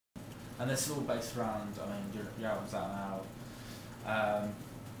And this is all based around, I mean, your album's out now.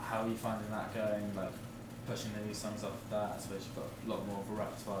 How are you finding that going? Like pushing the new songs off that? I suppose you've got a lot more of a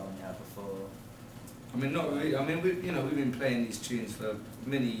repertoire than you had before. I mean, not really. I mean, we've been playing these tunes for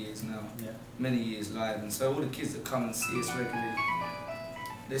many years now. Yeah. Many years live, and so all the kids that come and see us regularly,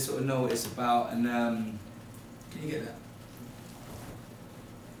 they sort of know what it's about. And can you get that?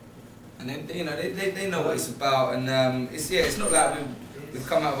 And then they know what it's about, and it's not like we've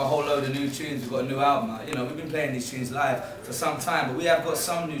come out with a whole load of new tunes. We've got a new album out. You know, we've been playing these tunes live for some time, but we have got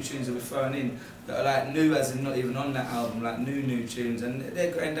some new tunes that we're throwing in that are like new, as in not even on that album, like new tunes, and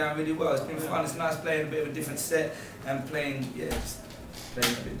they're going down really well. It's been fun. It's nice playing a bit of a different set and playing, just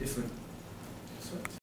playing a bit different.